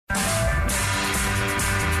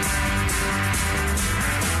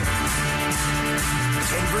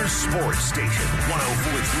Your sports station,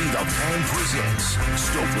 104.3 The Fan presents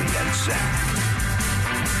Stokley and Zach.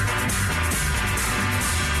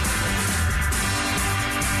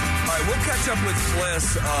 All right, we'll catch up with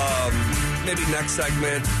Fliss maybe next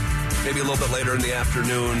segment, maybe a little bit later in the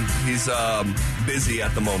afternoon. He's busy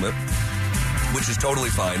at the moment, which is totally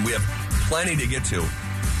fine. We have plenty to get to.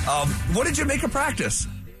 What did you make of practice?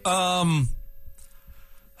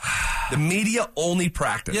 The media-only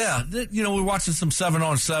practice. Yeah, we're watching some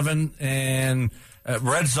 7-on-7 and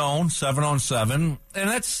red zone, 7-on-7, and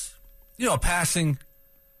that's, a passing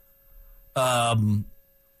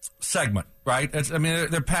segment, right?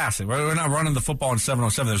 They're passing, right? We're not running the football in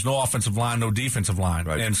 7-on-7. There's no offensive line, no defensive line,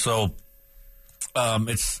 right? And so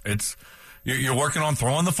you're working on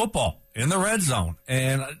throwing the football in the red zone.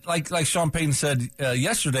 And like Sean Payton said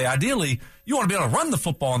yesterday, ideally, you want to be able to run the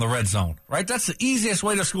football in the red zone, right? That's the easiest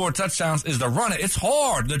way to score touchdowns is to run it. It's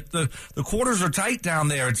hard. The quarters are tight down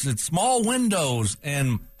there. It's small windows.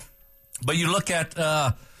 But you look at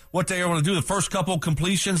what they were able to do. The first couple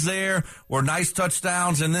completions there were nice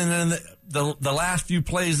touchdowns. And then the last few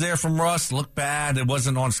plays there from Russ looked bad. It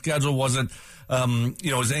wasn't on schedule, wasn't,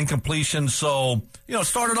 it was incompletion. So, it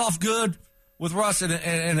started off good with Russ, and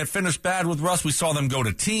it finished bad with Russ. We saw them go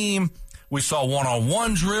to team. We saw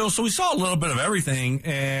one-on-one drills. So we saw a little bit of everything.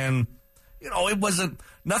 And, it wasn't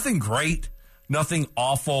nothing great, nothing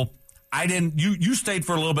awful. You stayed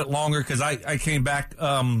for a little bit longer because I came back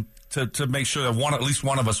to make sure that at least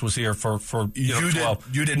one of us was here for 12.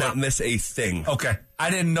 You did not miss a thing. Okay. I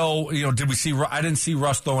didn't know, I didn't see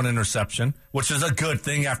Russ throw an interception, which is a good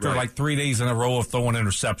thing after like 3 days in a row of throwing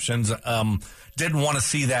interceptions. Didn't want to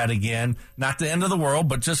see that again. Not the end of the world,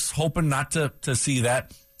 but just hoping not to see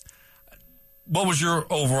that. What was your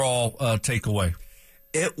overall takeaway?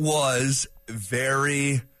 It was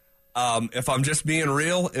very, if I'm just being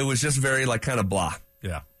real, it was just very kind of blah.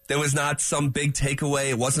 Yeah. There was not some big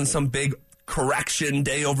takeaway. It wasn't some big correction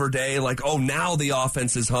day over day, now the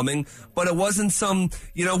offense is humming. But it wasn't some,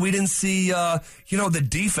 we didn't see, the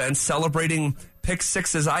defense celebrating pick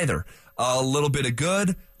sixes either. A little bit of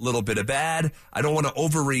good, a little bit of bad. I don't want to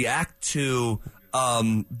overreact to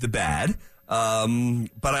the bad,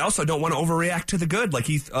 but I also don't want to overreact to the good.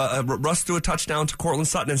 Russ threw a touchdown to Cortland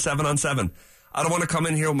Sutton in 7-on-7. I don't want to come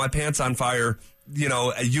in here with my pants on fire,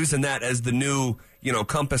 using that as the new,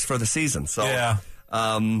 compass for the season. So, yeah.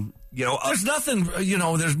 There's nothing,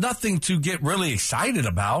 there's nothing to get really excited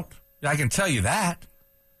about. I can tell you that.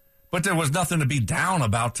 But there was nothing to be down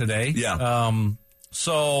about today. Yeah.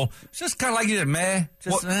 So it's just kind of like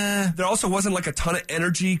there also wasn't a ton of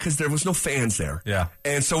energy because there was no fans there. Yeah.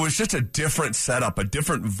 And so it was just a different setup, a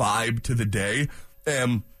different vibe to the day.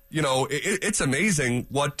 And, it's amazing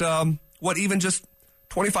what even just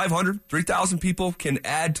 2,500, 3,000 people can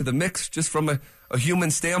add to the mix just from a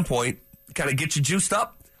human standpoint, kind of get you juiced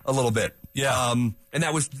up a little bit. Yeah. And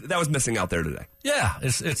that was missing out there today. Yeah.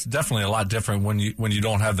 It's definitely a lot different when you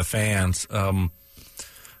don't have the fans.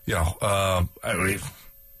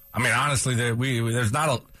 Honestly, there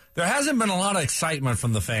hasn't been a lot of excitement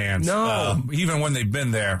from the fans. No. Even when they've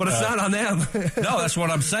been there. But it's not on them. No, that's what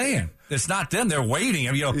I'm saying. It's not them. They're waiting.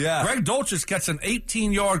 Yeah. Greg Dulcich gets an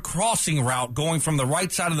 18-yard crossing route going from the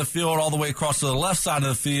right side of the field all the way across to the left side of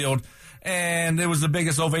the field, and it was the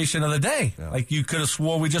biggest ovation of the day. Yeah. You could have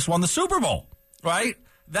swore we just won the Super Bowl, right?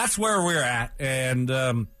 That's where we're at,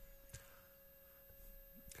 and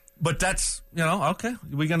but that's okay.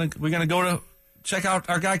 We're gonna go to check out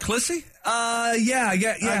our guy Clissy. Yeah. I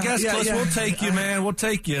guess Cliss, we'll take you, man. We'll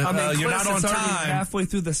take you. You're not on time. Halfway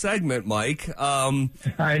through the segment, Mike.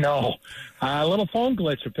 I know. A little phone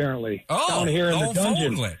glitch apparently down here in the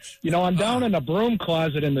dungeon. Phone glitch. I'm down in a broom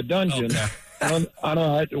closet in the dungeon. Okay. I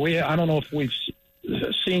don't know if we've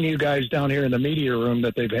seen you guys down here in the media room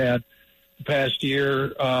that they've had the past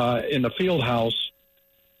year in the field house,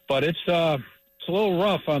 but it's a little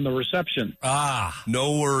rough on the reception.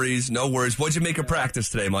 No worries. What'd you make of practice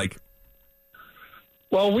today, Mike?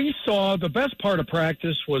 Well, we saw the best part of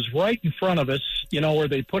practice was right in front of us, where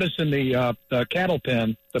they put us in the cattle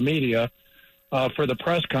pen, the media, for the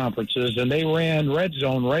press conferences, and they ran red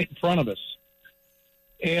zone right in front of us.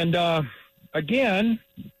 And, again,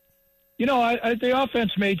 the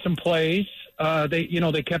offense made some plays.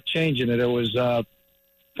 They kept changing it. It was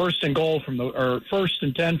first and 10 from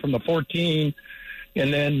the 14,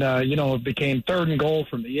 and then, it became 3rd and goal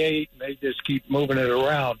from the 8, and they just keep moving it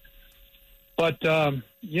around. But, the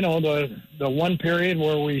one period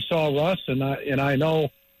where we saw Russ, and I know,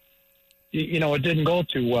 it didn't go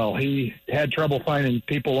too well. He had trouble finding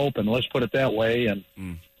people open, let's put it that way, and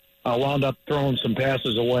wound up throwing some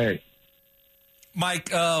passes away. Mike,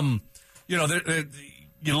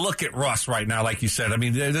 you look at Russ right now, like you said, I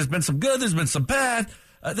mean, there's been some good, there's been some bad.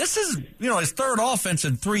 This is, his third offense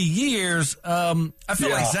in 3 years. I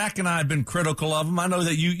feel like Zach and I have been critical of him. I know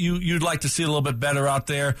that you'd like to see a little bit better out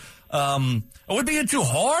there. Are we being too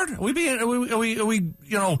hard? Are we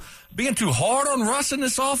being too hard on Russ in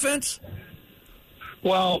this offense?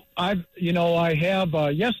 Well, I have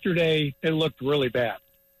yesterday it looked really bad.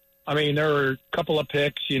 I mean, there were a couple of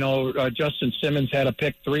picks. Justin Simmons had a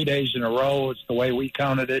pick 3 days in a row. It's the way we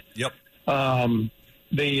counted it. Yep.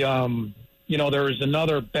 There was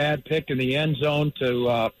another bad pick in the end zone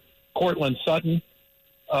to Cortland Sutton,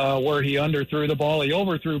 where he underthrew the ball. He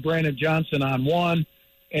overthrew Brandon Johnson on one,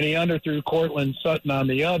 and he underthrew Cortland Sutton on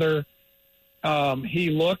the other.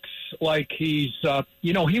 He looks like he's,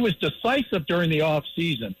 he was decisive during the off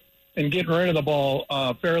season and getting rid of the ball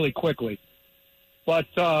fairly quickly. But,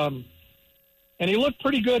 and he looked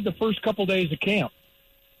pretty good the first couple days of camp.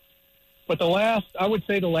 But the last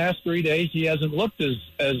 3 days, he hasn't looked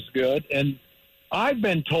as good. And I've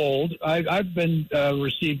been told, I've been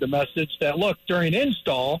received the message that, look, during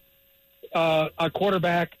install, a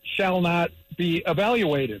quarterback shall not be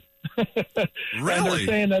evaluated. Really? And they're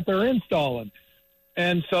saying that they're installing.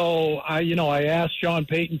 And so I asked Sean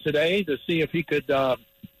Payton today to see if he could,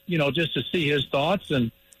 just to see his thoughts,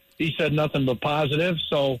 and he said nothing but positive.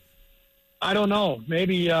 So I don't know.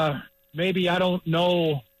 Maybe I don't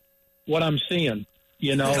know what I'm seeing.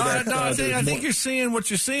 I think you're seeing what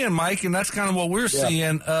you're seeing, Mike, and that's kind of what we're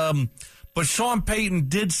seeing. But Sean Payton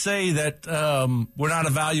did say that we're not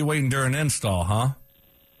evaluating during install, huh?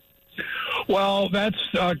 Well, that's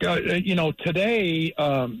today.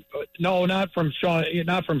 No, not from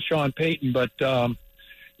Sean Payton, but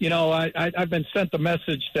I've been sent the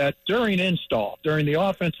message that during the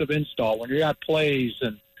offensive install, when you got plays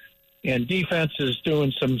and defense is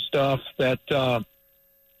doing some stuff that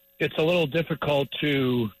it's a little difficult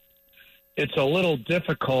to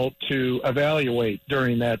evaluate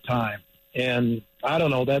during that time. And I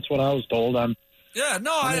don't know. That's what I was told. I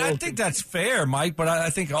think that's fair, Mike. But I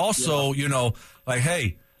think also,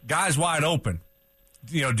 hey, guys wide open.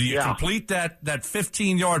 Do you complete that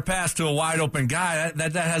 15-yard pass to a wide open guy?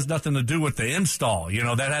 That has nothing to do with the install.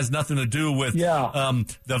 That has nothing to do with the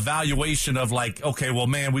evaluation of like, okay, well,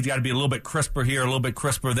 man, we got to be a little bit crisper here, a little bit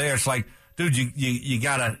crisper there. It's like, dude, you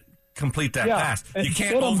got to complete that pass. You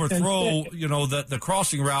can't overthrow, the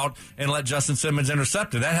crossing route and let Justin Simmons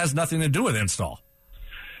intercept it. That has nothing to do with install.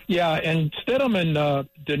 Yeah, and Stidham and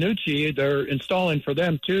DiNucci, they're installing for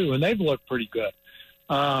them too, and they've looked pretty good.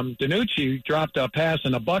 DiNucci dropped a pass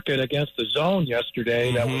in a bucket against the zone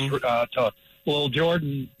yesterday. Mm-hmm. That was to little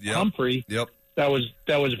Jordan Humphrey. Yep. That was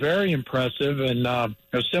very impressive, and a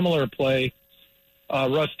similar play,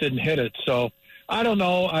 Russ didn't hit it. So I don't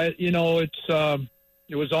know.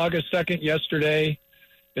 It was August 2nd yesterday.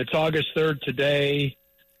 It's August 3rd today.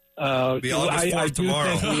 I do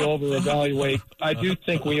tomorrow. Think we over-evaluate. I do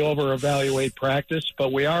think we over-evaluate practice,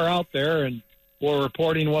 but we are out there and we're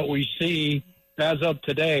reporting what we see as of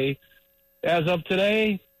today. As of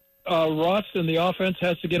today, Russ and the offense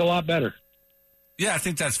has to get a lot better. Yeah, I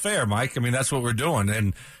think that's fair, Mike. I mean, that's what we're doing,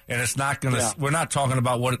 and it's not going to. We're not talking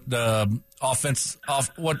about what the offense,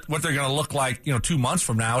 what they're going to look like, 2 months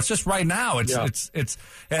from now. It's just right now. It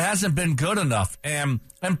hasn't been good enough, and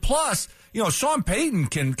plus, Sean Payton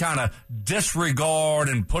can kind of disregard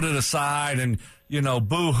and put it aside and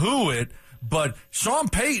boo-hoo it, but Sean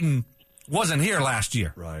Payton wasn't here last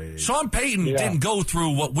year. Right. Sean Payton didn't go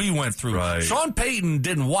through what we went through. Right. Sean Payton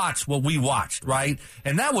didn't watch what we watched, right?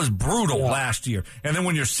 And that was brutal last year. And then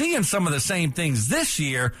when you're seeing some of the same things this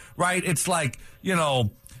year, right, it's like,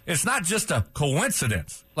 it's not just a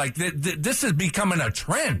coincidence. Like, this is becoming a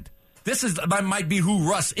trend. This might be who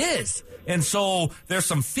Russ is. And so there's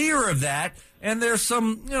some fear of that, and there's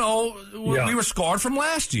some, we were scarred from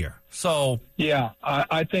last year. So yeah,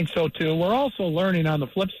 I think so too. We're also learning on the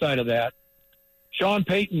flip side of that. Sean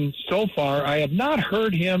Payton, so far, I have not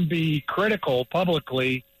heard him be critical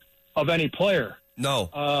publicly of any player.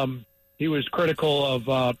 No. He was critical of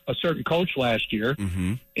a certain coach last year,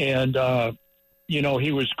 and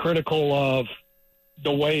he was critical of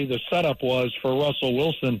the way the setup was for Russell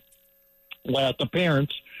Wilson at the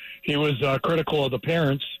parents. He was critical of the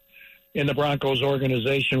parents in the Broncos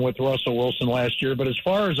organization with Russell Wilson last year. But as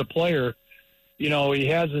far as a player, he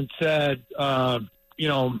hasn't said,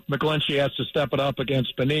 McGlinchey has to step it up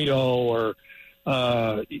against Benito or,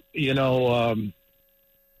 Kareem,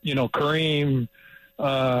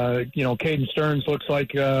 Caden Stearns looks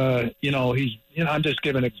like, I'm just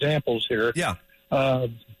giving examples here. Yeah.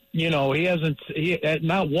 He hasn't,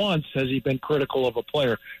 not once has he been critical of a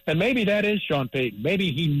player. And maybe that is Sean Payton.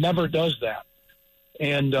 Maybe he never does that.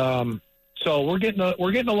 And so we're getting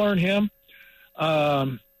to learn him.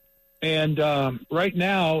 And right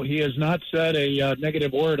now, he has not said a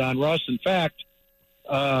negative word on Russ. In fact,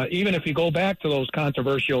 even if you go back to those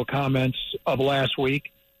controversial comments of last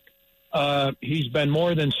week, he's been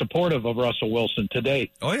more than supportive of Russell Wilson to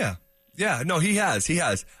date. Oh, yeah. Yeah, no, he has. He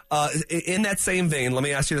has. In that same vein, let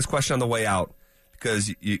me ask you this question on the way out,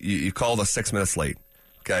 because you called us 6 minutes late.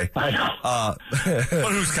 Okay. I know.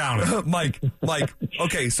 But who's counting? Mike.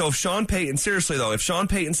 Okay, so if Sean Payton, seriously though, if Sean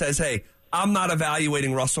Payton says, hey, I'm not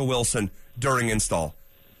evaluating Russell Wilson during install,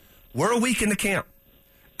 we're a week into camp.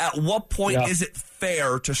 At what point is it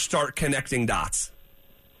fair to start connecting dots?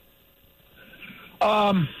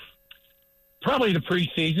 Probably the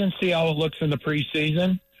preseason. See how it looks in the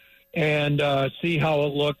preseason, and see how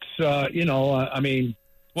it looks. I mean.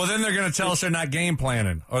 Well, then they're going to tell us they're not game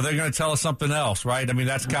planning, or they're going to tell us something else, right? I mean,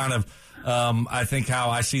 that's kind of, I think, how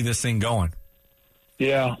I see this thing going.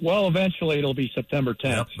 Yeah. Well, eventually it'll be September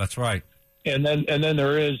 10th. Yep, that's right. And then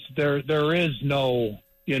there is no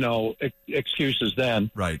excuses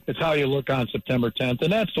then. Right. It's how you look on September 10th,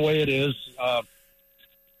 and that's the way it is.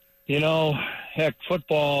 Heck,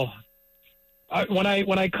 football. When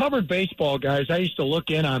I covered baseball, guys, I used to look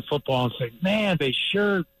in on football and say, man, they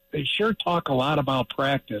sure talk a lot about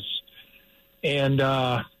practice, and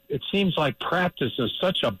it seems like practice is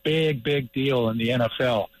such a big deal in the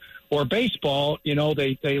NFL. Or baseball,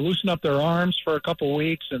 they loosen up their arms for a couple of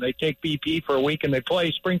weeks and they take BP for a week and they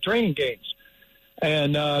play spring training games.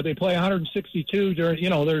 And they play 162 during,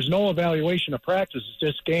 there's no evaluation of practice. It's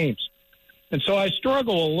just games. And so I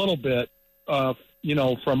struggle a little bit,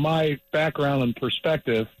 from my background and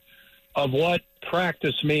perspective of what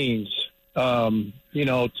practice means, to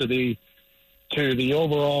the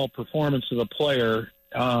overall performance of the player.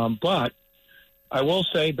 But I will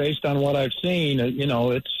say, based on what I've seen,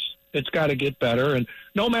 it's got to get better. And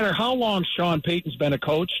no matter how long Sean Payton's been a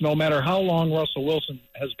coach, no matter how long Russell Wilson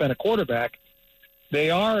has been a quarterback, they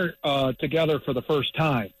are together for the first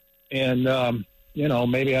time. And,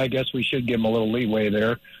 maybe I guess we should give them a little leeway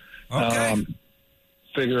there. Okay.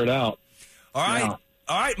 Figure it out. All right. Yeah.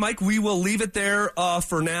 All right, Mike, we will leave it there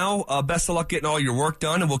for now. Best of luck getting all your work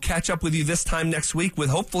done, and we'll catch up with you this time next week with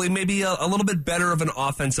hopefully maybe a little bit better of an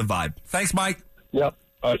offensive vibe. Thanks, Mike. Yep.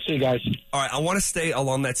 All right, see you guys. All right, I want to stay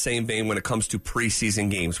along that same vein when it comes to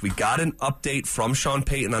preseason games. We got an update from Sean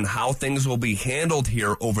Payton on how things will be handled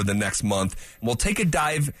here over the next month. And we'll take a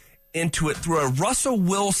dive into it through a Russell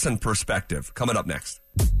Wilson perspective coming up next.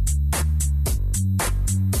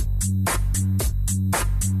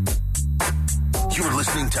 You're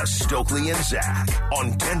listening to Stokley and Zach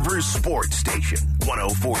on Denver's Sports Station,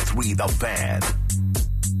 104.3 The Fan.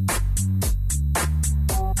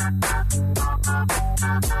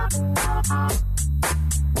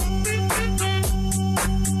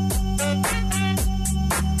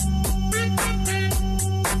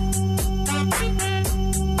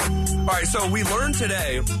 All right, so we learned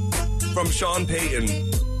today from Sean Payton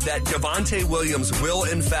that Javonte Williams will,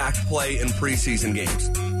 in fact, play in preseason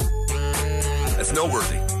games. That's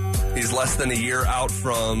noteworthy. He's less than a year out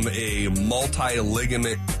from a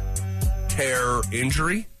multi-ligament tear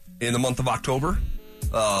injury in the month of October,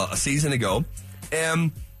 a season ago.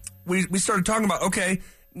 And we started talking about, okay,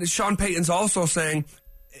 Sean Payton's also saying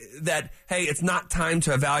that, hey, it's not time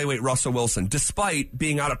to evaluate Russell Wilson, despite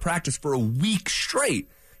being out of practice for a week straight.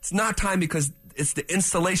 It's not time because it's the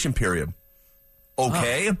installation period.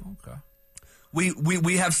 Okay. Okay.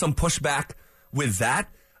 We have some pushback with that.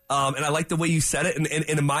 And I like the way you said it. And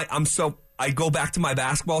I go back to my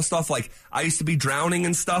basketball stuff. Like, I used to be drowning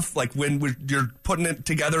and stuff, like when you're putting it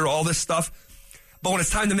together, all this stuff. But when it's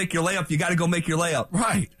time to make your layup, you got to go make your layup.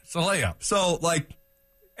 Right. It's a layup. So,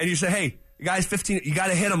 and you say, hey, you guys 15, you got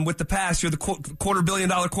to hit him with the pass. You're the $250 million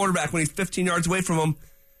quarterback. When he's 15 yards away from him,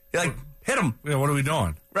 you're like, hit him. Yeah, what are we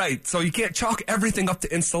doing? Right. So you can't chalk everything up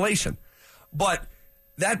to installation. But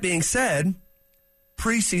that being said,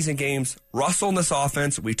 preseason games, Russell in this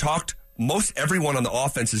offense, we talked, most everyone on the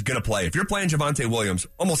offense is going to play. If you're playing Javonte Williams,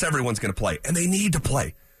 almost everyone's going to play. And they need to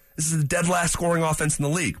play. This is the dead last scoring offense in the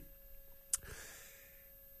league.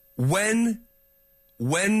 When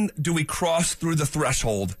do we cross through the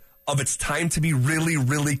threshold of it's time to be really,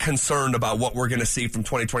 really concerned about what we're going to see from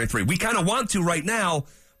 2023? We kind of want to right now,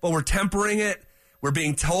 but we're tempering it. We're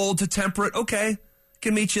being told to temper it. Okay,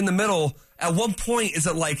 can meet you in the middle. At one point, is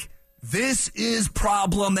it like, this is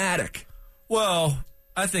problematic? Well,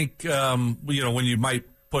 I think, when you might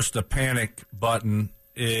push the panic button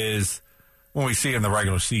is when we see it in the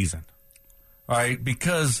regular season. All right?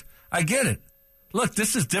 Because I get it. Look,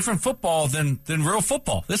 this is different football than real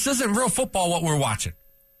football. This isn't real football what we're watching.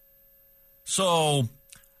 So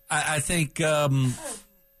I think,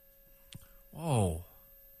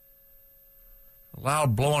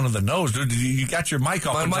 loud blowing of the nose. Dude, you got your mic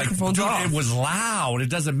off. My microphone's off. It was loud. It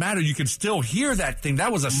doesn't matter. You can still hear that thing.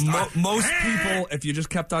 That was a most people, if you just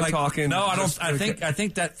kept on talking. No, I don't. I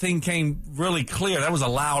think that thing came really clear. That was a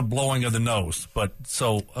loud blowing of the nose. But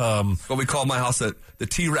so, what we call my house the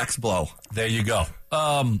T-Rex blow. There you go.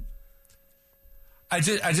 I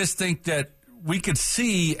just think that we could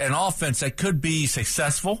see an offense that could be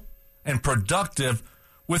successful and productive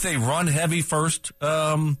with a run-heavy first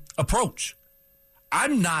approach.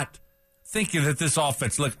 I'm not thinking that this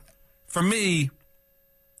offense, look, for me,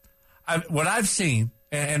 what I've seen,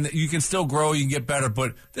 and you can still grow, you can get better,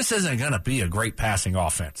 but this isn't going to be a great passing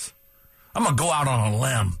offense. I'm going to go out on a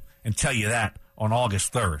limb and tell you that on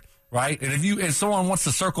August 3rd, right? And if someone wants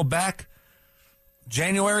to circle back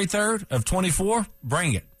January 3rd of 24,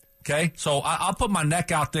 bring it. Okay, so I'll put my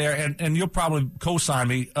neck out there, and you'll probably co-sign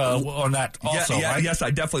me on that also, right? Yes,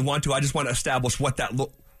 I definitely want to. I just want to establish what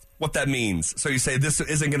that means. So you say this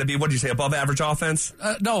isn't going to be, what do you say, above average offense?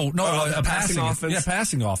 No, a passing offense. Yeah,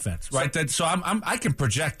 passing offense, right? So I can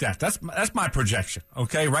project that. That's my projection.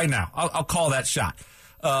 Okay, right now I'll call that shot.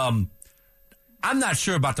 I'm not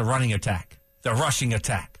sure about the running attack, the rushing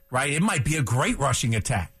attack, right? It might be a great rushing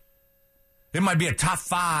attack. It might be a top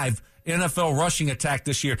 5 NFL rushing attack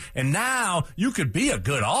this year. And now you could be a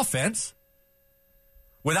good offense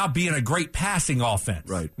without being a great passing offense.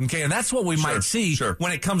 Right. Okay, and that's what we might see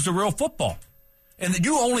when it comes to real football. And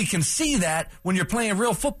you only can see that when you're playing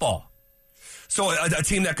real football. So a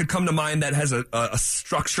team that could come to mind that has a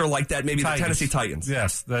structure like that, maybe the Tennessee Titans.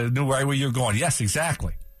 Yes, the new right where you're going. Yes,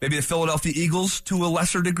 exactly. Maybe the Philadelphia Eagles to a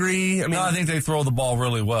lesser degree. I think they throw the ball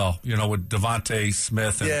really well. With Devontae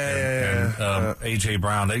Smith and A.J.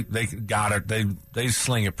 Brown. They got it. They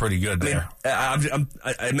sling it pretty good there.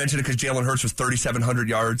 I mentioned it because Jalen Hurts was 3,700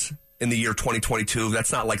 yards in the year 2022.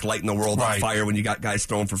 That's not like lighting the world on fire when you got guys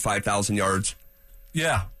throwing for 5,000 yards.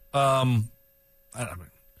 Yeah.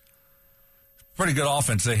 Pretty good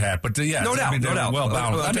offense they had, but no doubt. Well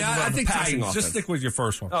balanced. I think Titans. Offense. Just stick with your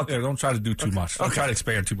first one. Okay. Yeah, don't try to do too much. Don't try to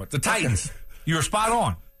expand too much. The Titans, you were spot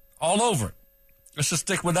on, all over it. Let's just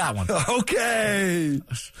stick with that one. Okay. You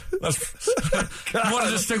want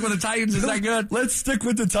to just stick with the Titans? Is that good? Let's stick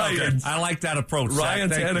with the Titans. Okay. I like that approach. Ryan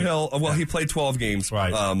Tannehill. He played 12 games,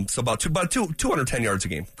 right? So about 210 yards a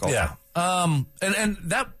game. Yeah. And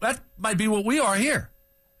that might be what we are here.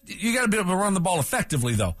 You got to be able to run the ball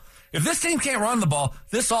effectively, though. If this team can't run the ball,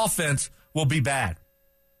 this offense will be bad.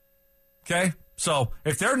 Okay? So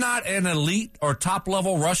if they're not an elite or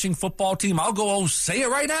top-level rushing football team, I'll go say it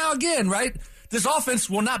right now again, right? This offense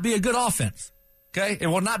will not be a good offense. Okay? It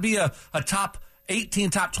will not be a top 18,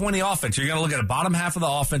 top 20 offense. You're going to look at the bottom half of the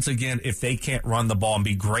offense again if they can't run the ball and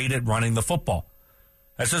be great at running the football.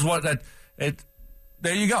 That's just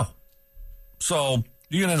there you go. So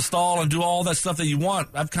you can install and do all that stuff that you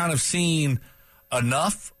want. I've kind of seen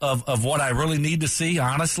enough of what I really need to see,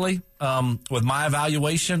 honestly, with my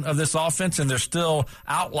evaluation of this offense, and there's still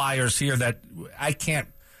outliers here that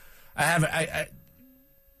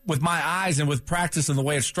with my eyes and with practice and the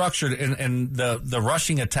way it's structured and the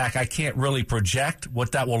rushing attack, I can't really project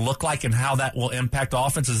what that will look like and how that will impact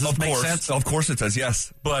offense. Does this make sense? Of course it does,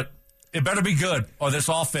 yes. But it better be good, or this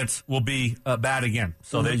offense will be bad again.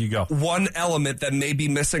 So there you go. One element that may be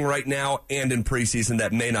missing right now and in preseason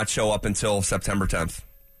that may not show up until September 10th.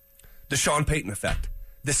 The Sean Payton effect.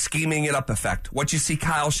 The scheming it up effect. What you see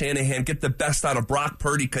Kyle Shanahan get the best out of Brock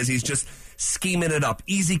Purdy because he's just scheming it up.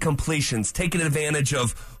 Easy completions, taking advantage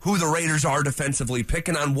of who the Raiders are defensively,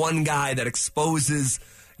 picking on one guy that exposes,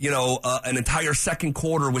 an entire second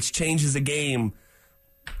quarter, which changes a game.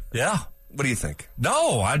 Yeah. What do you think?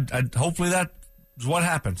 No, hopefully that's what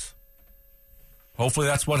happens. Hopefully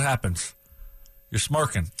that's what happens. You're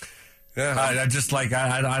smirking. Yeah.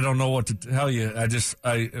 I don't know what to tell you.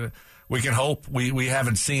 We can hope. We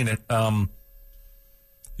haven't seen it.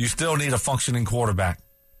 You still need a functioning quarterback.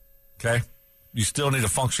 Okay? You still need a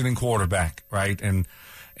functioning quarterback, right? And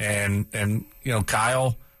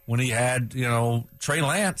Kyle, when he had, Trey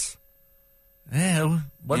Lance,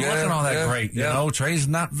 wasn't looking all that great. You know, Trey's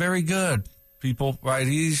not very good, people, right?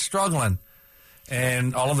 He's struggling.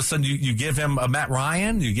 And all of a sudden, you give him a Matt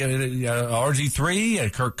Ryan, you give it a RG3, a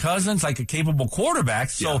Kirk Cousins, like a capable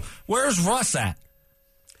quarterback. So where's Russ at?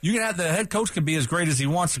 You can have the head coach can be as great as he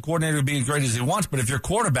wants, the coordinator can be as great as he wants, but if your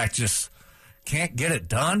quarterback just can't get it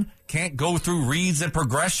done, can't go through reads and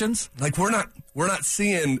progressions, like we're not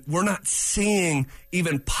seeing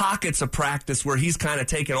even pockets of practice where he's kind of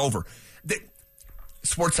taken over. The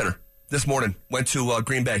SportsCenter this morning went to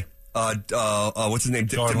Green Bay. what's his name?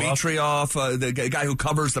 Dimitrov, the guy who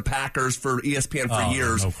covers the Packers for ESPN for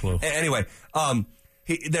years. No clue. Anyway,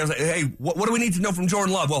 there's like, hey, what do we need to know from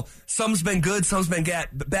Jordan Love? Well, some's been good, some's been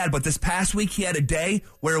bad, but this past week he had a day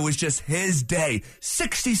where it was just his day.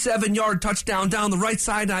 67-yard touchdown down the right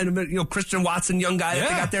sideline. Christian Watson, young guy that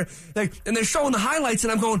they got there. And they're showing the highlights,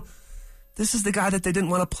 and I'm going, this is the guy that they didn't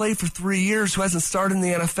want to play for 3 years, who hasn't started in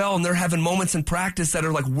the NFL, and they're having moments in practice that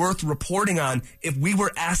are like worth reporting on. If we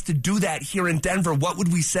were asked to do that here in Denver, what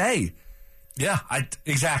would we say? Yeah,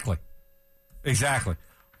 exactly.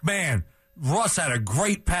 Man, Russ had a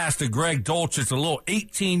great pass to Greg Dulcich, a little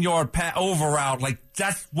 18-yard over route. Like,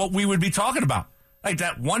 that's what we would be talking about. Like,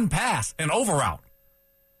 that one pass, an over route.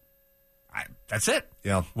 That's it.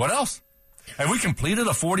 Yeah. What else? Have we completed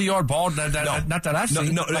a 40-yard ball? Not that I've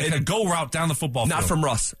seen. No, like a go route down the football field. Not from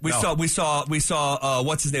Russ. We saw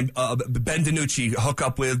what's his name? Ben DiNucci hook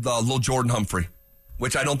up with little Jordan Humphrey,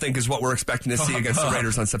 which I don't think is what we're expecting to see against the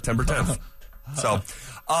Raiders on September 10th. So,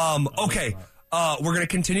 okay. We're going to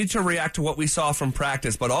continue to react to what we saw from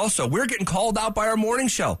practice, but also we're getting called out by our morning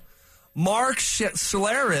show. Mark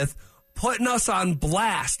Schlereth putting us on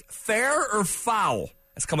blast. Fair or foul?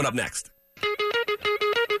 That's coming up next.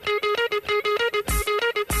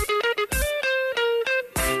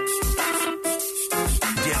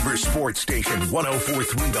 Denver Sports Station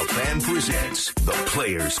 104.3 The Fan presents The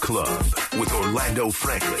Players Club with Orlando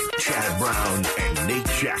Franklin, Chad Brown, and Nate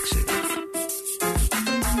Jackson.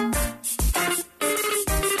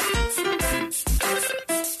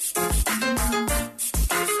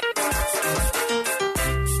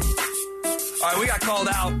 All right, we got called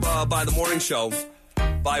out by the morning show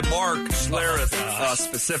by Mark Schlereth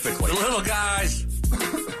specifically. The little guys,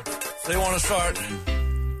 they want to start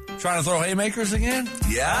trying to throw haymakers again?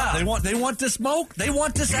 Yeah. They want this smoke? They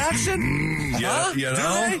want this action? Yeah, Do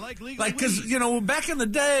they? Like, because, back in the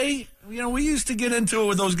day, we used to get into it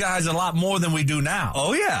with those guys a lot more than we do now.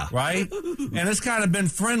 Oh, yeah. Right? And it's kind of been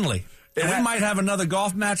friendly. And we might have another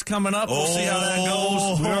golf match coming up. We'll see how that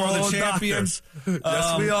goes. We're the champions.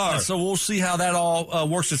 Yes, we are. So we'll see how that all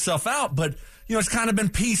works itself out. But, it's kind of been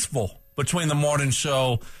peaceful between the morning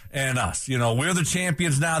show and us. We're the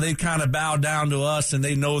champions now. They've kind of bowed down to us, and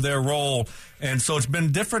they know their role. And so it's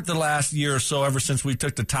been different the last year or so ever since we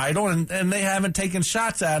took the title, and they haven't taken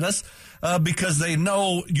shots at us because they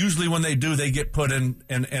know usually when they do, they get put in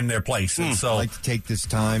their place. And so I'd like to take this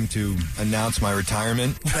time to announce my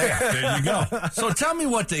retirement. There you go. So tell me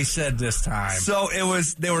what they said this time. So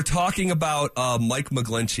they were talking about Mike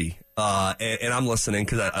McGlinchey. And I'm listening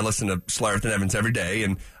because I listen to Schlereth and Evans every day,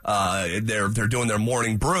 and they're doing their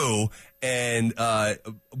morning brew. And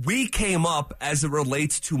we came up as it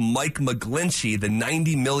relates to Mike McGlinchey, the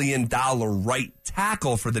 $90 million right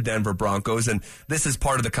tackle for the Denver Broncos, and this is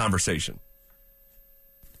part of the conversation.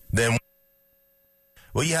 Then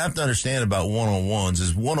what you have to understand about one-on-ones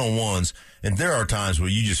is one-on-ones, and there are times where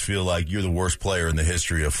you just feel like you're the worst player in the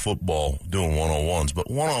history of football doing one-on-ones,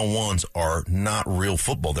 but one-on-ones are not real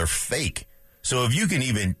football. They're fake. So if you can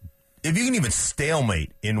even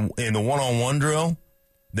stalemate in the one-on-one drill,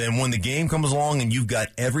 then when the game comes along and you've got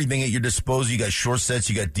everything at your disposal, you got short sets,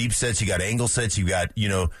 you got deep sets, you got angle sets, you got,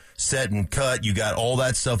 set and cut, you got all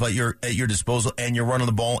that stuff at your disposal, and you're running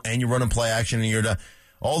the ball and you're running play action, and you're done.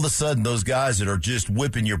 All of a sudden, those guys that are just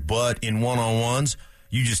whipping your butt in one-on-ones,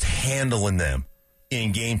 you just handling them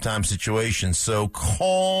in game-time situations. So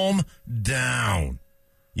calm down.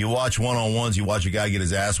 You watch one-on-ones, you watch a guy get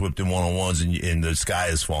his ass whipped in one-on-ones, and the sky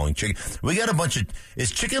is falling. We got a bunch of...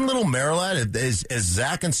 Is Chicken Little Maryland? Is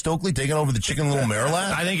Zach and Stokley taking over the Chicken Little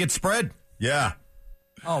Maryland? I think it's spread. Yeah.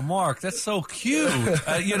 Oh, Mark, that's so cute.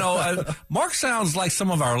 Mark sounds like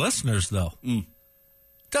some of our listeners, though.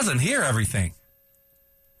 Doesn't hear everything.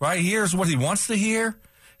 Right? He hears what he wants to hear.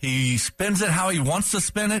 He spins it how he wants to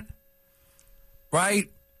spin it. Right?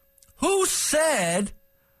 Who said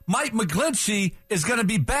Mike McGlinchey is going to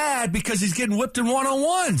be bad because he's getting whipped in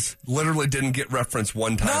one-on-ones? Literally didn't get referenced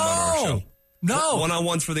one time on our show. No.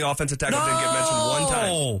 One-on-ones for the offensive tackle didn't get mentioned one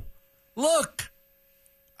time. Look,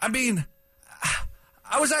 I mean,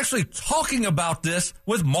 I was actually talking about this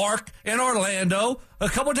with Mark in Orlando a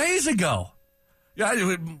couple days ago.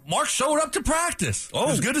 Yeah, Mark showed up to practice. It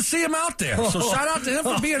was good to see him out there. So shout out to him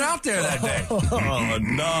for being out there that day. Oh,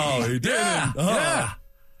 no, he didn't. Yeah.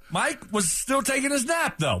 Mike was still taking his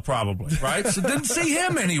nap, though, probably, right? So didn't see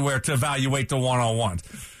him anywhere to evaluate the one-on-ones.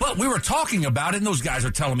 But we were talking about it, and those guys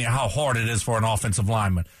are telling me how hard it is for an offensive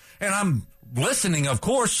lineman. And I'm listening, of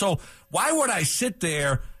course, so why would I sit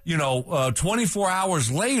there 24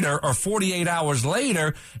 hours later or 48 hours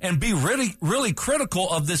later and be really, really critical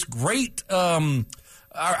of this great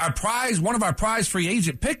one of our prize free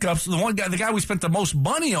agent pickups, the guy we spent the most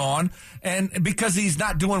money on, and because he's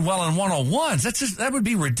not doing well in one-on-ones, that would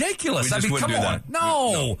be ridiculous. We just wouldn't do that.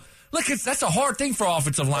 No. Look, that's a hard thing for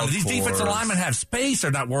offensive linemen. These defensive linemen have space.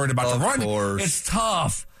 They're not worried about the run. It's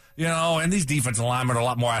tough. And these defensive linemen are a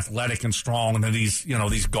lot more athletic and strong than these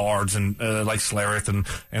guards and like Slareth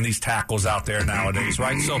and these tackles out there nowadays,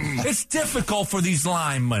 right? So it's difficult for these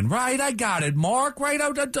linemen, right? I got it, Mark, right?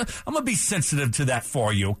 I'm going to be sensitive to that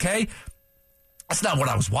for you, okay? That's not what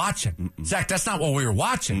I was watching. Zach, that's not what we were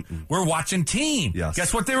watching. We're watching team. Yes.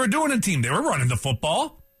 Guess what they were doing in team? They were running the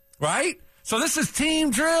football, right? So this is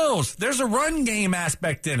team drills. There's a run game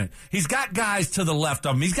aspect in it. He's got guys to the left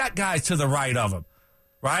of him. He's got guys to the right of him.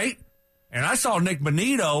 Right? And I saw Nick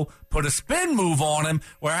Bonito put a spin move on him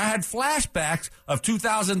where I had flashbacks of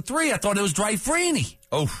 2003. I thought it was Dwight Freeney.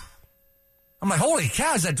 Oh. I'm like, holy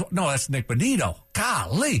cow, no, that's Nick Bonito.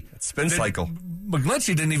 Golly. That spin cycle.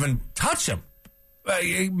 McGlinchey didn't even touch him.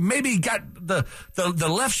 Maybe he got the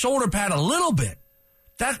left shoulder pad a little bit.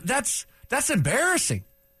 That's embarrassing.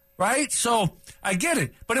 Right? So I get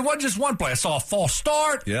it. But it wasn't just one play. I saw a false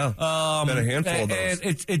start. Yeah. Been a handful of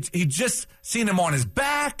those. And he just seen him on his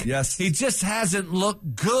back. Yes. He just hasn't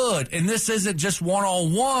looked good. And this isn't just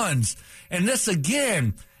one-on-ones. And this,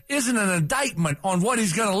 again, isn't an indictment on what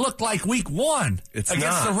he's going to look like week one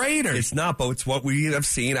against the Raiders. It's not, but it's what we have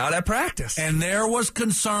seen out at practice. And there was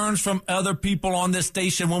concerns from other people on this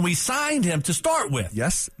station when we signed him to start with.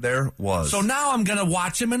 Yes, there was. So now I'm going to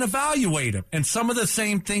watch him and evaluate him. And some of the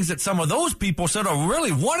same things that some of those people said are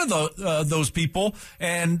really one of those people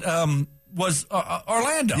and was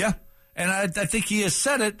Orlando. Yeah. And I think he has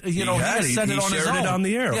said it. He has said it on his own. He shared it on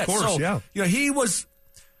the air, of course, yeah.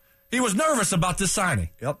 He was nervous about this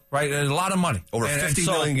signing. Yep. Right? A lot of money. Over $50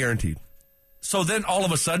 million guaranteed. So then all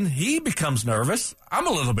of a sudden he becomes nervous. I'm a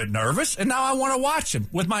little bit nervous. And now I want to watch him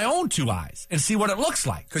with my own two eyes and see what it looks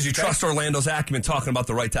like. Because you trust Orlando's acumen talking about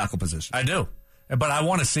the right tackle position. I do. But I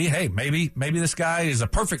want to see, hey, maybe this guy is a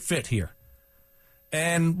perfect fit here.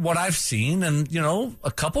 And what I've seen in,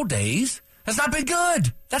 a couple days has not been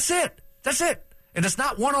good. That's it. And it's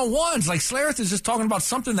not one-on-ones. Like Slareth is just talking about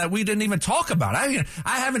something that we didn't even talk about. I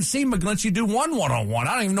haven't seen McGlinchey do one-on-one.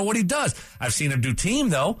 I don't even know what he does. I've seen him do team,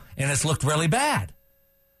 though, and it's looked really bad.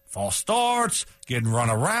 False starts, getting run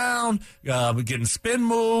around, getting spin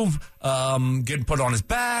move, getting put on his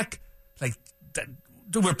back. Like,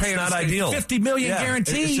 dude, we're paying not ideal. $50 million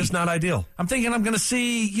guaranteed. It's just not ideal. I'm thinking I'm going to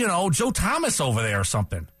see, Joe Thomas over there or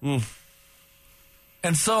something.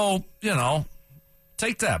 And so,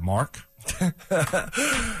 take that, Mark. You don't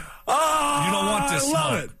want this. I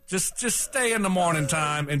love it. Just stay in the morning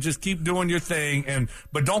time and just keep doing your thing,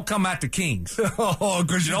 but don't come at the Kings.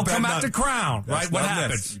 Because you don't come at the Crown, right? What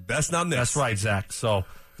happens? Best not miss. That's right, Zach. So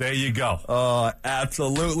there you go.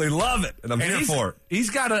 Absolutely love it, and I'm here for it.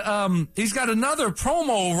 He's got another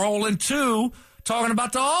promo rolling too, talking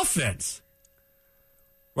about the offense,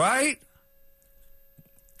 right?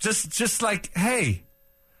 Just like, hey,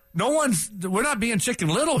 we're not being Chicken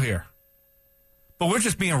Little here. But we're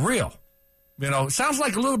just being real. It sounds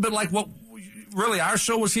like a little bit like what really our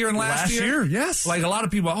show was here in last year. Yes. Like a lot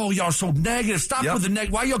of people, y'all are so negative. Stop with the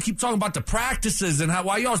negative. Why y'all keep talking about the practices and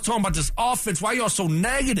why y'all talking about this offense? Why y'all so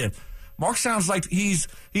negative? Mark sounds like he's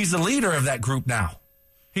the leader of that group now.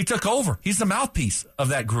 He took over. He's the mouthpiece of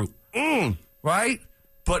that group. Right?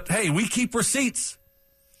 But hey, we keep receipts.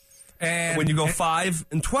 And when you go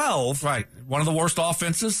 5-12, right? One of the worst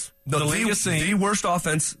offenses the league has seen. The worst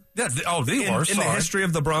offense. Yeah. The worst in the history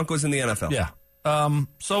of the Broncos in the NFL. Yeah.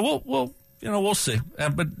 So we'll see.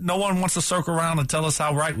 But no one wants to circle around and tell us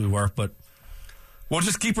how right we were. But we'll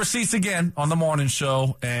just keep receipts again on the morning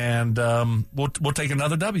show, and we'll take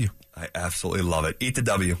another W. I absolutely love it. Eat the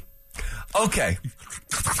W. Okay.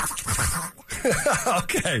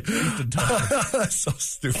 Okay. Eat the W. So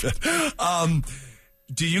stupid.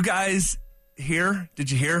 Do you guys hear?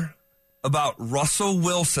 Did you hear about Russell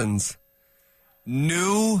Wilson's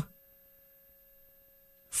new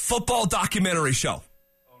football documentary show?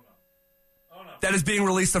 Oh, no. That is being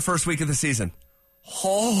released the first week of the season.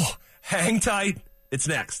 Oh, hang tight. It's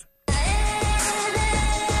next.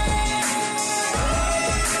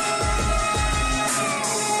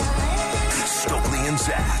 Stokley and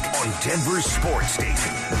Zach on Denver's Sports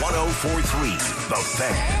Station 104.3 The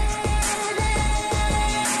Fan.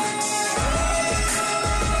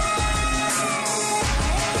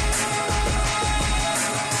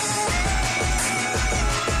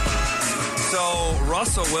 So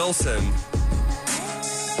Russell Wilson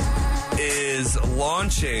is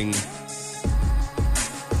launching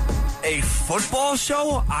a football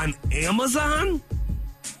show on Amazon?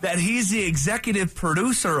 that he's the executive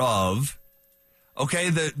producer of. Okay,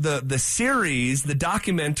 the series, the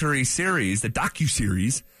documentary series, the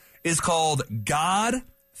docuseries is called God,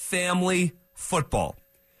 Family, Football.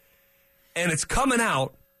 And it's coming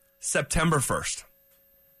out September 1st.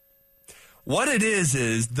 What it is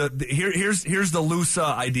here's the loose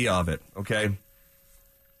idea of it, okay?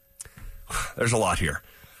 There's a lot here.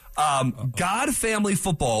 God, Family,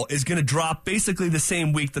 Football is going to drop basically the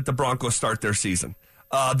same week that the Broncos start their season.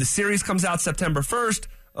 The series comes out September 1st.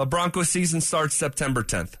 Broncos season starts September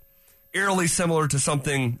 10th. Eerily similar to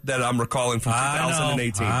something that I'm recalling from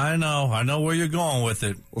 2018. I know where you're going with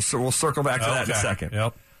it. We'll circle back to that in a second.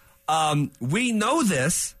 Yep. We know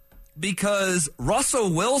this because Russell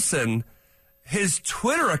Wilson, his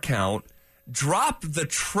Twitter account, dropped the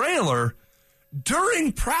trailer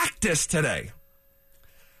during practice today.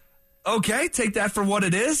 Okay, take that for what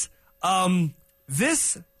it is.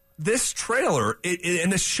 This trailer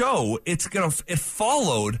in the show, it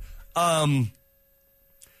followed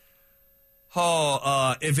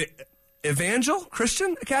Evangel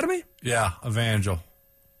Christian Academy? Yeah, Evangel.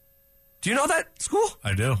 Do you know that school?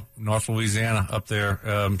 I do. North Louisiana, up there,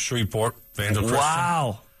 Shreveport, Evangel Christian.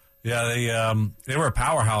 Wow. Yeah, they were a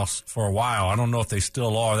powerhouse for a while. I don't know if they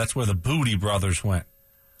still are. That's where the Booty Brothers went.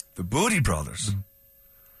 The Booty Brothers?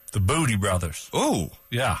 The Booty Brothers. Ooh.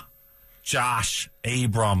 Yeah. Josh,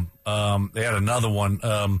 Abram. They had another one.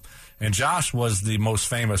 And Josh was the most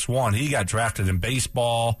famous one. He got drafted in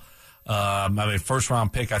baseball. First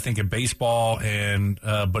round pick, I think, in baseball, and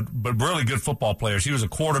but really good football players. He was a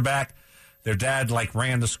quarterback. Their dad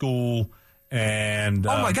ran the school, and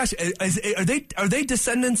oh my gosh, are they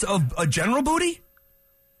descendants of General Booty?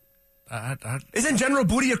 Isn't General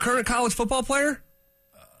Booty a current college football player?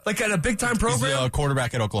 Like at a big time program? He's a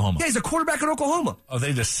quarterback at Oklahoma. Yeah, he's a quarterback at Oklahoma. Are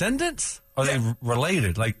they descendants? Are they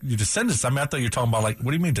related? Like your descendants? I mean, I thought you were talking about what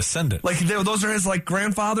do you mean descendant? Like those are his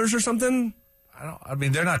grandfathers or something?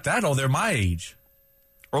 They're not that old. They're my age.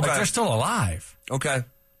 Okay. They're still alive. Okay.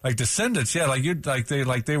 Like descendants, yeah.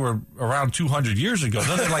 They were around 200 years ago.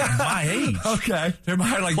 They're my age. Okay. They're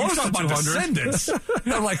you Close talk to about 200. descendants.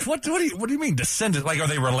 What do you mean descendants? Are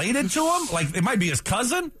they related to him? It might be his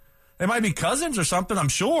cousin. They might be cousins or something, I'm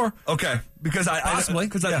sure. Okay, because Possibly.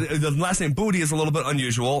 the last name Booty is a little bit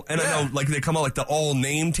unusual, and I know they come out the all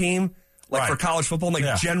name team, for college football,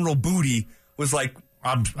 General Booty was the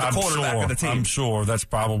quarterback of the team. I'm sure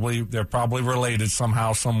they're probably related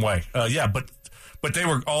somehow, some way. But they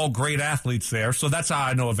were all great athletes there, so that's how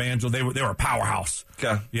I know Evangel. They were a powerhouse.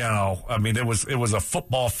 Okay, it was a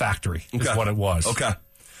football factory. Is what it was. Okay.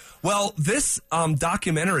 Well, this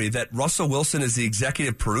documentary that Russell Wilson is the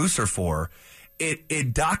executive producer for,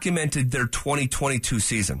 it documented their 2022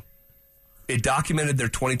 season.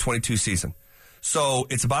 So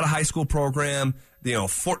it's about a high school program,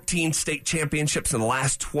 14 state championships in the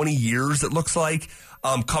last 20 years, it looks like,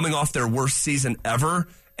 coming off their worst season ever.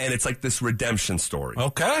 And it's like this redemption story.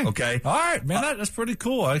 Okay. All right, man, that's pretty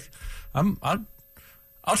cool.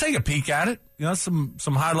 I'll take a peek at it. Some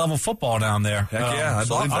high level football down there. Heck yeah, I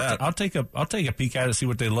believe that. I'll take a peek at it, see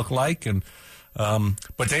what they look like, and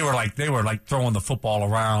but they were throwing the football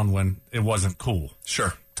around when it wasn't cool.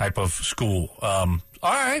 Sure, type of school. All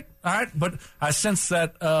right. But I sense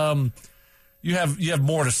that you have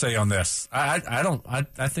more to say on this. I don't.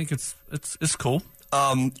 I think it's cool.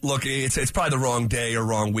 Look, it's probably the wrong day or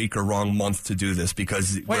wrong week or wrong month to do this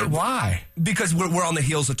because... Wait, why? Because we're on the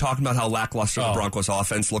heels of talking about how lackluster the Broncos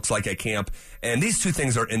offense looks like at camp, and these two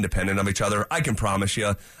things are independent of each other. I can promise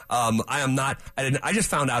you. I just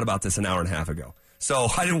found out about this an hour and a half ago. So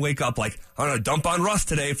I didn't wake up I'm going to dump on Russ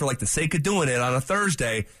today for the sake of doing it on a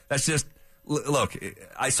Thursday. That's just... Look,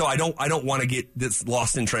 I don't want to get this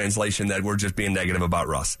lost in translation that we're just being negative about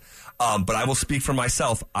Russ. But I will speak for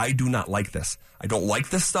myself. I do not like this. I don't like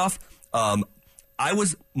this stuff. I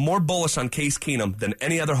was more bullish on Case Keenum than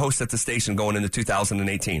any other host at the station going into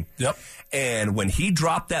 2018. Yep. And when he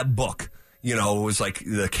dropped that book, it was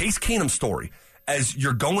the Case Keenum story. As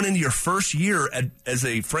you're going into your first year as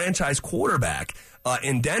a franchise quarterback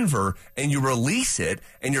in Denver, and you release it,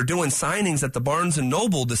 and you're doing signings at the Barnes &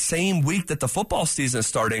 Noble the same week that the football season is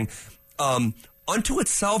starting, unto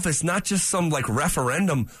itself is not just some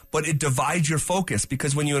referendum, but it divides your focus,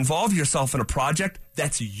 because when you involve yourself in a project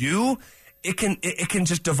that's you, it can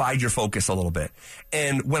just divide your focus a little bit.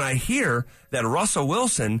 And when I hear that Russell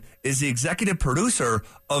Wilson is the executive producer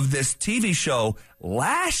of this TV show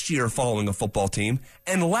last year following a football team,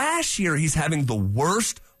 and last year he's having the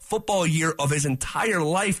worst football year of his entire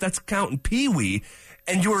life, that's counting Pee-wee,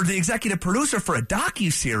 and you're the executive producer for a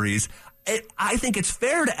docuseries, I think it's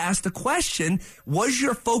fair to ask the question, was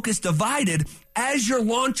your focus divided as you're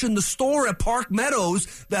launching the store at Park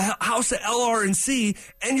Meadows, the house at LRNC,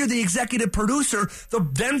 and you're the executive producer? The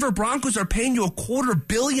Denver Broncos are paying you $250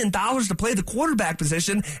 million to play the quarterback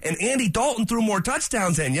position, and Andy Dalton threw more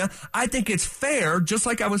touchdowns than you. I think it's fair, just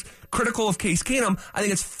like I was critical of Case Keenum, I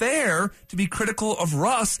think it's fair to be critical of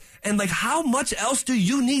Russ. And, like, how much else do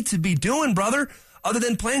you need to be doing, brother, other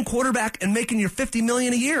than playing quarterback and making your $50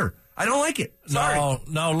 million a year? I don't like it. Sorry.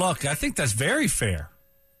 No, look, I think that's very fair.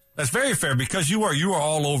 That's very fair because you are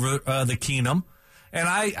all over the Keenum. And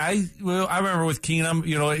I remember with Keenum,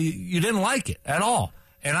 you didn't like it at all.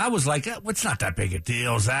 And I was like, it's not that big a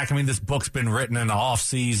deal, Zach. I mean, this book's been written in the off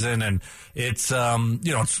season, and it's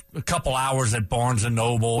it's a couple hours at Barnes and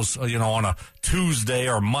Nobles, on a Tuesday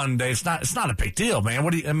or Monday. It's not a big deal, man.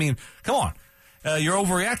 Come on. You're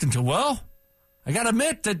overreacting to, well, I got to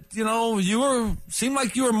admit that, seemed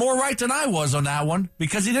like you were more right than I was on that one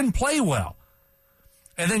because he didn't play well.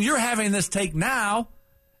 And then you're having this take now,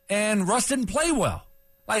 and Russ didn't play well.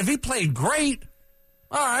 Like, if he played great,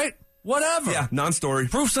 all right, whatever. Yeah, non-story.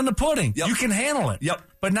 Proof's in the pudding. Yep. You can handle it. Yep.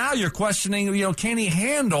 But now you're questioning, can he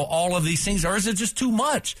handle all of these things, or is it just too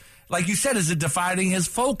much? Like you said, is it dividing his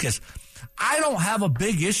focus? I don't have a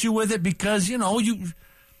big issue with it because,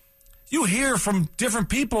 you hear from different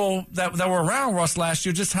people that were around Russ last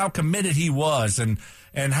year just how committed he was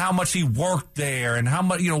and how much he worked there and how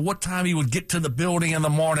much, what time he would get to the building in the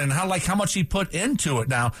morning and how much he put into it.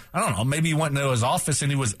 Now, I don't know, maybe he went into his office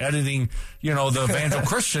and he was editing, the Evangel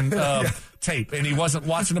Christian tape and he wasn't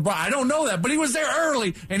watching the I don't know that, but he was there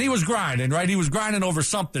early and he was grinding, right? He was grinding over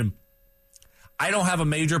something. I don't have a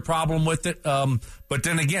major problem with it. But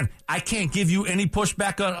then again, I can't give you any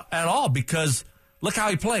pushback at all because look how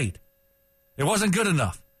he played. It wasn't good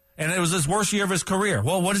enough. And it was his worst year of his career.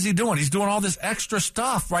 Well, what is he doing? He's doing all this extra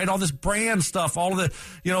stuff, right? All this brand stuff, all of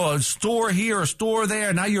the, a store here, a store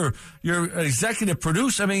there. Now you're executive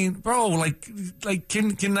producer. I mean, bro, like,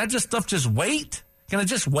 can that stuff just wait? Can it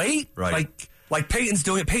just wait? Right. Like Peyton's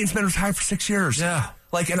doing it. Peyton's been retired for 6 years. Yeah.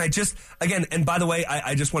 And by the way,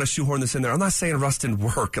 I just want to shoehorn this in there. I'm not saying Russ didn't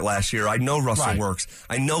work last year. I know Russell works.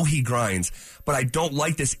 I know he grinds. But I don't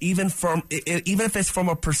like this, even if it's from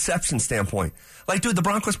a perception standpoint. Like, dude, the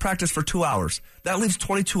Broncos practice for 2 hours. That leaves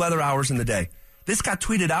 22 other hours in the day. This got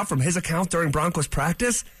tweeted out from his account during Broncos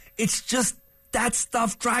practice. It's just, that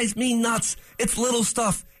stuff drives me nuts. It's little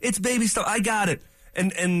stuff. It's baby stuff. I got it.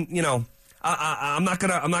 And I'm not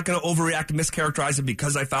gonna overreact and mischaracterize it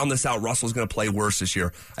because I found this out. Russell's gonna play worse this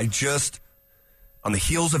year. On the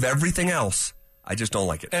heels of everything else, I just don't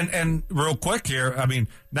like it. And real quick here,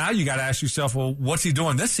 now you got to ask yourself, well, what's he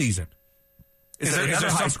doing this season? Is there another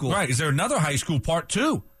high school? Right? Is there another high school part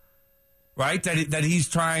 2? Right? That he's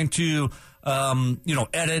trying to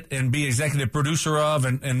edit and be executive producer of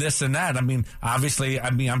and this and that. Obviously,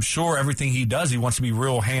 I'm sure everything he does, he wants to be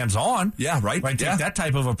real hands-on. Yeah, right. Right, take that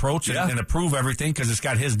type of approach and approve everything because it's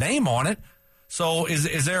got his name on it. So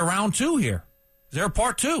is there a round 2 here? Is there a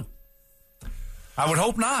part 2? I would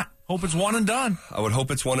hope not. Hope it's one and done. I would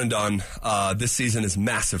hope it's one and done. This season is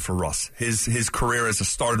massive for Russ. His career as a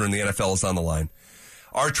starter in the NFL is on the line.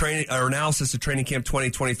 Our analysis of Training Camp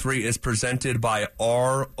 2023 is presented by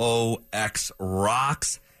ROX,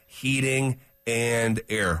 Rocks Heating and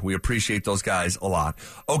Air. We appreciate those guys a lot.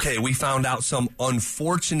 Okay, we found out some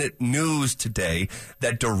unfortunate news today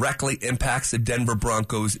that directly impacts the Denver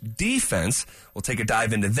Broncos defense. We'll take a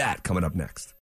dive into that coming up next.